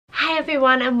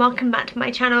everyone and welcome back to my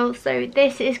channel. So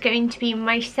this is going to be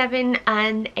my 7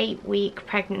 and 8 week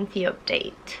pregnancy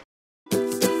update.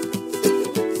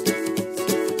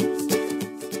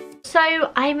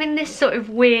 So I'm in this sort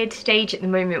of weird stage at the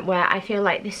moment where I feel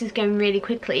like this is going really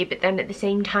quickly, but then at the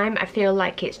same time I feel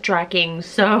like it's dragging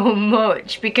so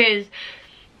much, because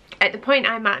at the point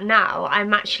I'm at now,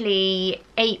 I'm actually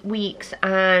 8 weeks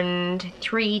and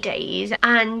 3 days,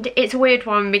 and it's a weird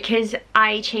one because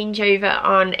I change over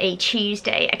on a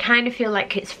Tuesday. I kind of feel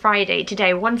like it's Friday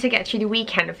today. Once I get through the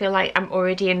weekend, I feel like I'm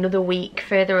already another week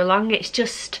further along.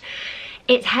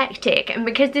 It's hectic, and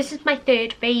because this is my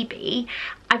 3rd baby,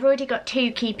 I've already got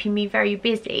 2 keeping me very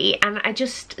busy, and I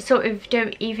just sort of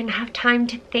don't even have time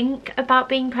to think about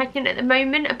being pregnant at the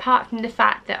moment, apart from the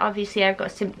fact that obviously I've got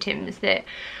symptoms that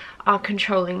are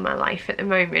controlling my life at the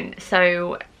moment.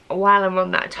 So while I'm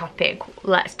on that topic,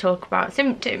 let's talk about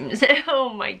symptoms.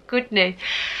 Oh my goodness,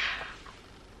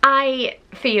 I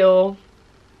feel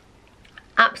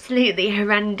absolutely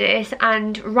horrendous,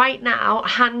 and right now,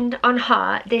 hand on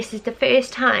heart, this is the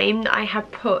first time that I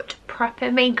have put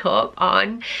proper makeup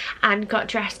on and got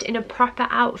dressed in a proper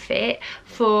outfit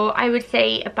for, I would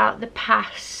say, about the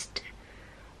past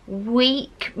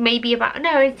week, maybe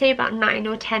I'd say about 9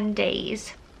 or 10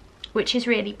 days, which is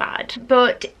really bad.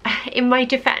 But in my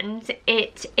defence,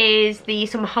 it is the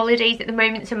summer holidays at the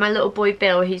moment, so my little boy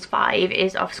Bill, who's 5,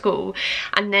 is off school,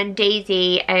 and then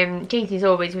Daisy, Daisy's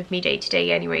always with me day to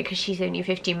day anyway because she's only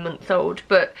 15 months old,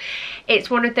 but it's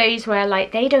one of those where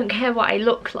like they don't care what I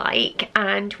look like,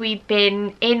 and we've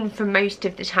been in for most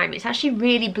of the time. It's actually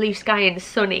really blue sky and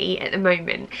sunny at the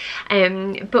moment,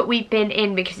 but we've been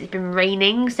in because it's been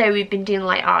raining, so we've been doing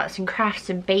like arts and crafts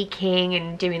and baking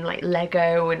and doing like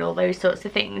Lego and all those sorts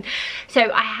of things.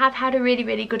 So I have had a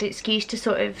really good excuse to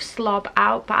sort of slob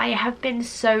out, but I have been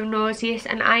so nauseous,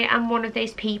 and I am one of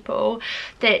those people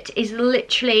that is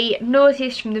literally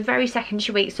nauseous from the very second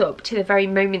she wakes up to the very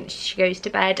moment she goes to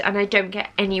bed, and I don't get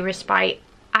any respite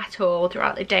at all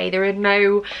throughout the day. There are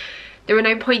no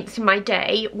points in my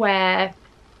day where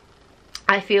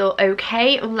I feel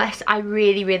okay unless I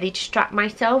really distract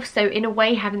myself. So in a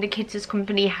way, having the kids as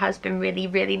company has been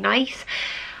really nice.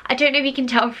 I don't know if you can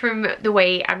tell from the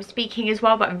way I'm speaking as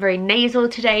well, but I'm very nasal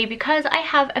today because I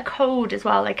have a cold as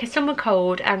well, like a summer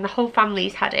cold, and the whole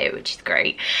family's had it, which is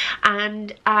great.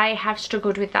 And I have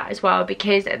struggled with that as well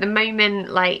because at the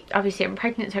moment, like obviously I'm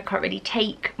pregnant, so I can't really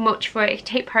take much for it. I can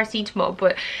take paracetamol,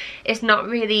 but it's not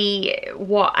really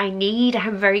what I need.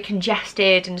 I'm very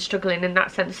congested and struggling in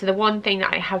that sense. So the one thing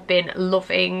that I have been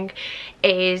loving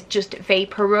is just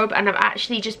vapor rub, and I've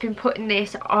actually just been putting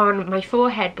this on my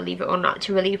forehead, believe it or not,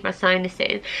 to relieve my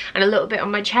sinuses, and a little bit on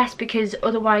my chest, because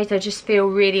otherwise I just feel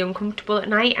really uncomfortable at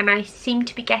night, and I seem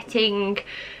to be getting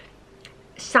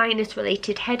sinus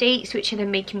related headaches, which are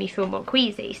then making me feel more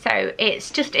queasy. So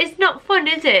it's not fun,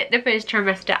 is it, the first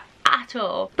trimester at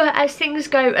all? But as things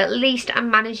go, at least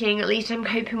I'm managing, at least I'm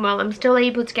coping well. I'm still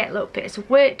able to get little bits of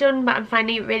work done, but I'm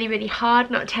finding it really hard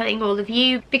not telling all of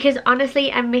you, because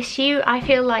honestly I miss you. I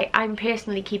feel like I'm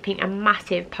personally keeping a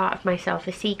massive part of myself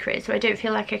a secret, so I don't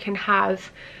feel like I can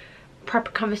have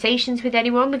proper conversations with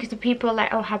anyone, because if people are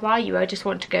like, oh, how are you, I just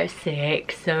want to go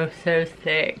sick, so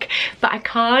sick, but I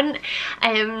can't.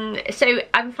 So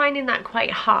I'm finding that quite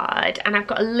hard, and I've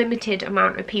got a limited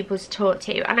amount of people to talk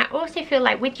to. And I also feel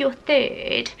like with your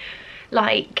 3rd,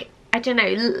 like, I don't know,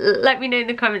 let me know in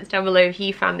the comments down below if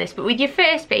you found this, but with your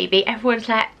 1st baby, everyone's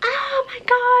like, oh my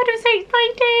god, I'm so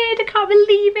excited, I can't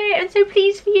believe it, I'm so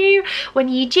pleased for you. When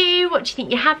you do, what do you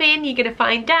think you're having? You're gonna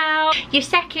find out. Your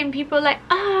 2nd, people are like,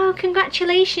 oh,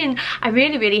 congratulations, I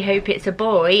really hope it's a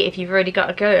boy if you've already got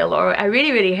a girl, or I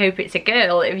really hope it's a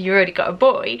girl if you've already got a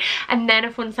boy. And then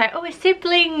everyone's like, oh, a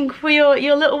sibling for your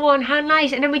little one, how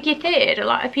nice. And then with your 3rd, a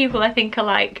lot of people I think are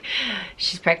like,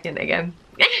 she's pregnant again.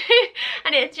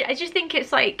 And I just think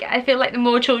it's like, I feel like the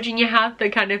more children you have, the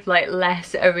kind of like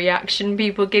less a reaction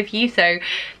people give you. So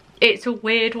it's a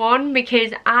weird one,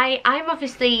 because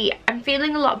I'm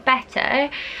feeling a lot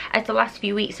better as the last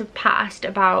few weeks have passed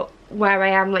about where I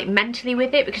am like mentally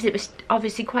with it, because it was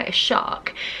obviously quite a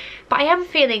shock. But I am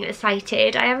feeling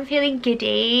excited, I am feeling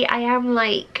giddy, I am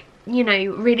like, you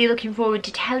know, really looking forward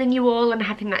to telling you all and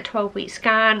having that 12-week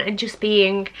scan and just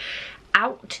being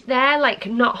out there, like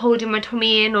not holding my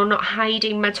tummy in or not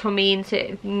hiding my tummy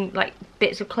into like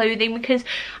bits of clothing, because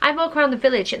I walk around the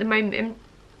village at the moment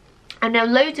I know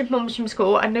loads of mums from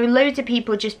school, I know loads of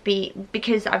people just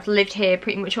because I've lived here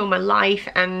pretty much all my life,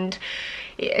 and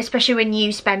especially when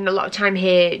you spend a lot of time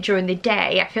here during the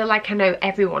day, I feel like I know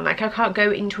everyone. Like I can't go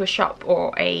into a shop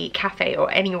or a cafe or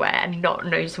anywhere and not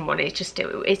know someone. It's just,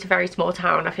 it's a very small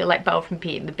town. I feel like Belle from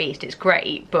Beauty and the Beast, it's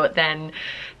great, but then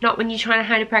not when you're trying to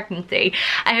hide a pregnancy.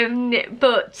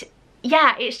 But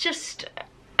yeah, it's just,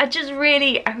 I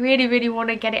really want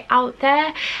to get it out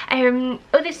there.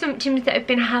 Other symptoms that I've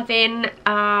been having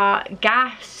are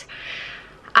gas.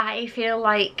 I feel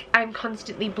like I'm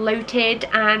constantly bloated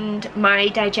and my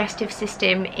digestive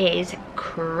system is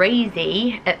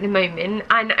crazy at the moment,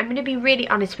 and I'm going to be really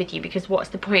honest with you because what's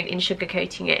the point in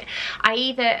sugarcoating it?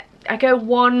 I go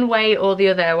one way or the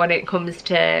other when it comes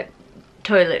to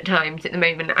toilet times at the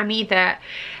moment. I'm either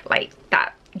like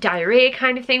that diarrhea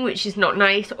kind of thing, which is not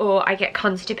nice, or I get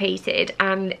constipated,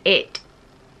 and it's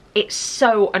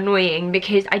so annoying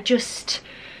because I just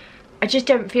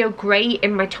don't feel great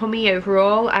in my tummy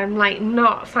overall. I'm like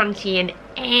not fancying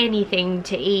anything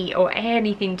to eat or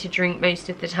anything to drink most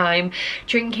of the time.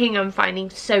 Drinking I'm finding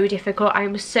so difficult.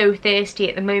 I'm so thirsty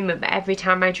at the moment, but every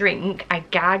time I drink I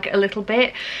gag a little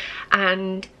bit,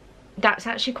 and that's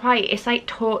actually it's like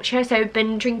torture. So I've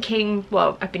been sucking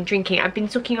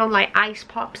on like ice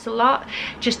pops a lot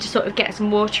just to sort of get some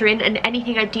water in, and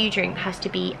anything I do drink has to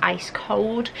be ice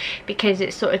cold because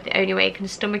it's sort of the only way I can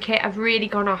stomach it. I've really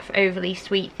gone off overly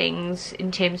sweet things in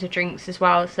terms of drinks as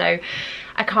well, so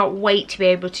I can't wait to be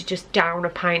able to just down a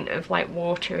pint of like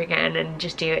water again and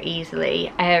just do it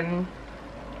easily.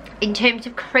 In terms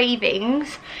of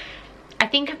cravings, I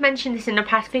think I've mentioned this in a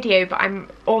past video, but I'm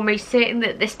almost certain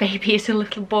that this baby is a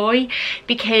little boy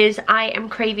because I am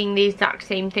craving the exact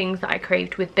same things that I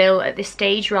craved with Bill at this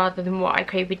stage rather than what I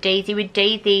crave with Daisy. With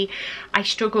Daisy, I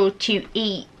struggle to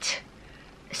eat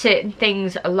certain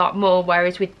things a lot more,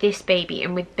 whereas with this baby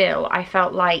and with Bill I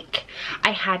felt like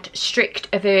I had strict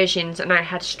aversions and I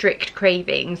had strict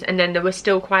cravings, and then there were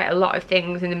still quite a lot of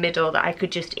things in the middle that I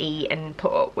could just eat and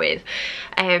put up with.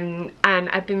 And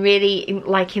I've been really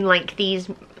liking like these,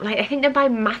 like I think they're by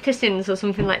Matheson's or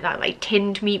something like that, like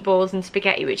tinned meatballs and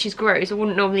spaghetti, which is gross. I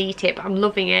wouldn't normally eat it, but I'm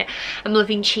loving it. I'm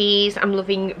loving cheese, I'm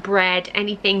loving bread,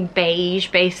 anything beige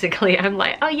basically. I'm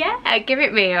like, oh yeah, give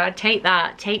it me, I'd take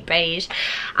that, take beige.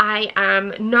 I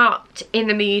am not in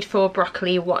the mood for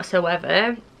broccoli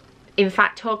whatsoever. In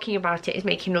fact, talking about it is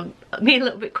making me a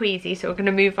little bit queasy, so we're going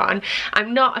to move on.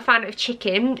 I'm not a fan of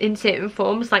chicken in certain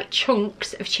forms, like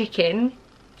chunks of chicken.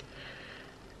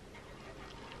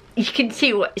 You can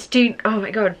see what it's doing. Oh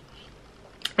my god.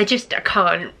 I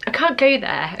can't go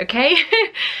there, okay?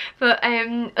 But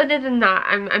other than that,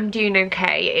 I'm doing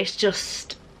okay. It's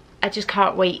just, I just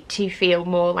can't wait to feel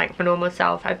more like my normal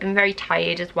self. I've been very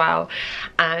tired as well,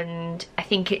 and I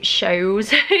think it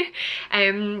shows.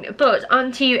 But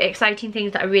on to exciting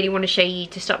things that I really want to show you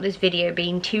to stop this video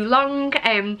being too long,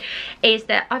 is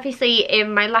that obviously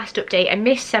in my last update I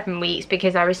missed 7 weeks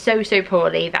because I was so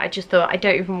poorly that I just thought I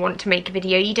don't even want to make a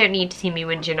video. You don't need to see me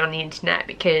whinging on the internet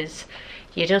because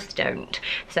you just don't.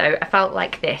 So I felt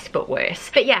like this but worse.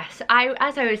 But yes,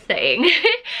 as I was saying,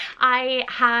 I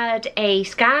had a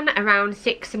scan around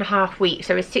 6.5 weeks.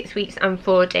 So I was 6 weeks and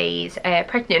 4 days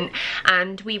pregnant,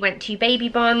 and we went to Baby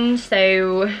Bond,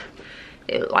 so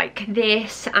like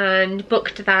this, and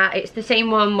booked that. It's the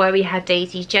same one where we had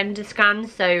Daisy's gender scan,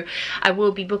 so I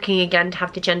will be booking again to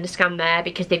have the gender scan there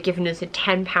because they've given us a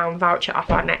 £10 voucher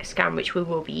off our next scan, which we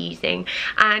will be using.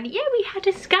 And yeah, we had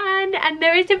a scan and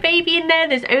there is a baby in there.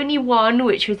 There's only one,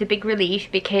 which was a big relief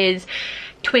because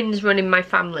twins run in my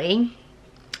family.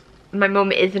 My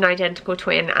mum is an identical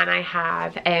twin, and I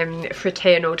have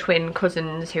fraternal twin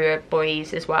cousins who are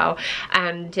boys as well,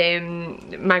 and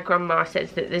my grandma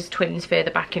says that there's twins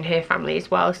further back in her family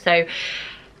as well, so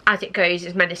as it goes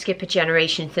it's meant to skip a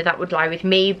generation, so that would lie with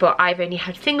me. But I've only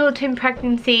had singleton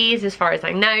pregnancies as far as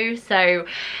I know, so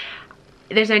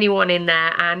there's only one in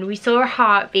there, and we saw a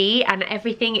heartbeat and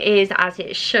everything is as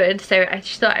it should. So I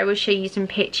just thought I would show you some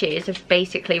pictures of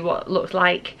basically what looks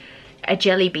like a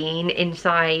jelly bean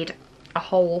inside a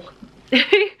hole.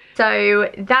 So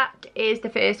that is the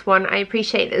first one. I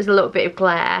appreciate there's a little bit of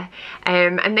glare,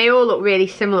 and they all look really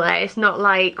similar. It's not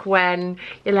like when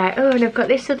you're like, oh, and I've got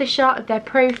this other shot of their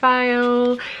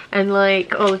profile and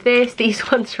like all of this. These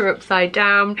ones are upside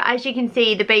down. As you can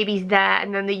see, the baby's there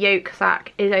and then the yolk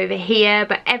sac is over here,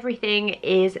 but everything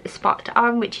is spot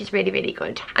on, which is really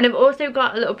good. And I've also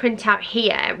got a little printout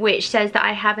here which says that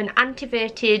I have an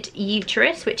anteverted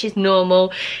uterus, which is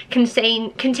normal,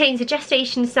 contains a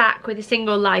gestation sac with a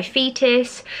single live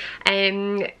fetus,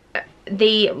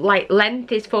 the like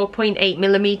length is 4.8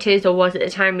 millimeters, or was at the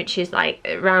time, which is like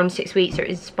around 6 weeks, so it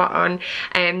is spot on.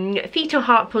 Fetal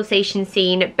heart pulsation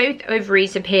seen, both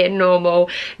ovaries appear normal,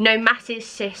 no masses,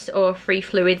 cysts or free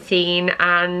fluid seen,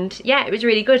 and yeah, it was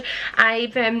really good.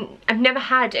 I've never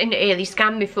had an early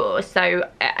scan before, so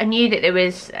I knew that there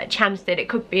was a chance that it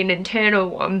could be an internal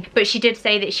one, but she did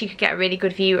say that she could get a really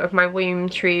good view of my womb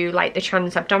through like the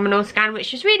trans-abdominal scan,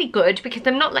 which was really good because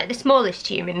I'm not like the smallest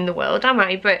human in the world, am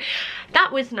I? But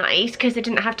that was nice because I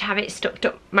didn't have to have it stuck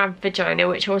up my vagina,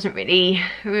 which I wasn't really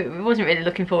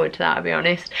looking forward to that, I'll be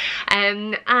honest.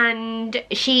 And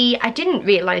I didn't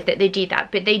realise that they did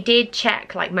that, but they did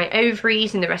check like my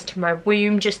ovaries and the rest of my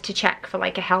womb just to check for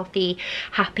like a healthy,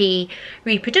 happy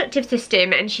reproductive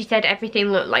system, and she said everything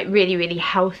looked like really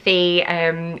healthy,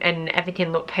 and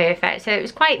everything looked perfect. So it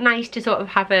was quite nice to sort of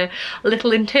have a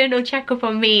little internal checkup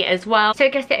on me as well. So I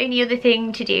guess the only other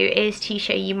thing to do is to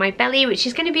show you my belly, which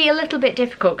is going to be a little bit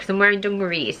difficult because I'm wearing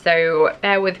dungarees, so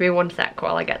bear with me one sec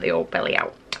while I get the old belly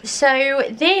out. So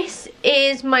this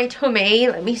is my tummy.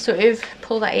 Let me sort of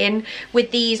pull that in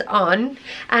with these on,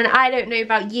 and I don't know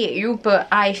about you, but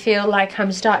I feel like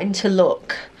I'm starting to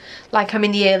look like I'm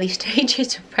in the early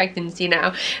stages of pregnancy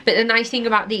now. But the nice thing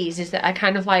about these is that I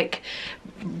kind of like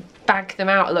bag them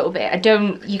out a little bit.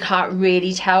 You can't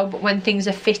really tell, but when things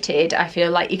are fitted, I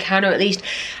feel like you can, or at least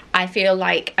I feel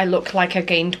like I look like I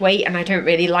gained weight, and I don't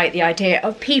really like the idea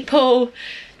of people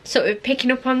sort of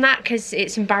picking up on that, because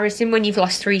it's embarrassing when you've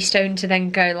lost 3 stone to then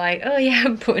go like, oh yeah,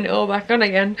 I'm putting it all back on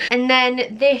again. And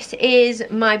then this is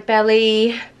my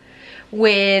belly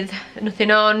with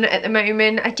nothing on at the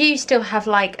moment. I do still have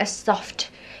like a soft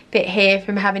bit here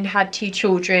from having had 2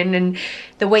 children and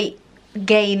the weight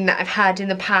gain that I've had in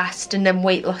the past and then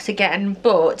weight loss again,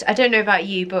 but I don't know about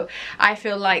you, but I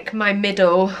feel like my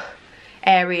middle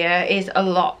area is a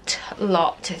lot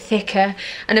thicker,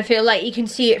 and I feel like you can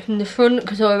see it from the front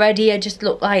because already I just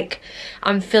look like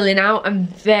I'm filling out. I'm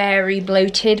very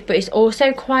bloated, but it's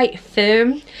also quite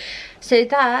firm. So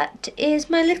that is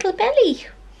my little belly.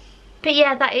 But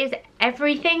yeah, that is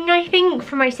everything, I think,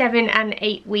 for my 7 and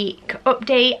 8 week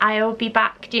update. I'll be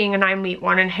back doing a 9-week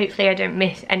one, and hopefully I don't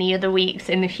miss any other weeks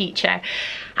in the future.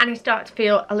 And I start to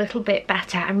feel a little bit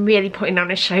better. I'm really putting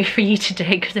on a show for you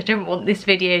today because I don't want this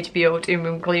video to be all doom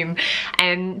and gloom.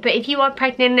 But if you are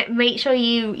pregnant, make sure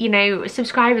you know,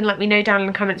 subscribe and let me know down in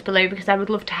the comments below, because I would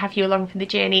love to have you along for the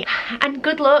journey. And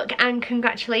good luck and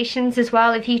congratulations as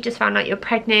well if you just found out you're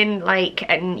pregnant, like,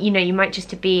 and you know, you might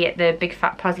just be at the big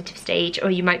fat positive stage, or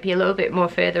you might be a little bit more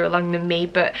further along than me.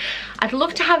 But I'd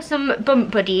love to have some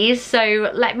bump buddies, so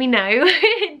let me know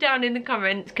down in the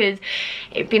comments, because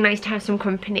it'd be nice to have some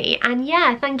company. And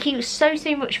yeah, thank you so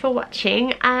much for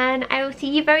watching, and I will see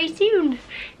you very soon.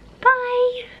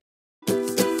 Bye.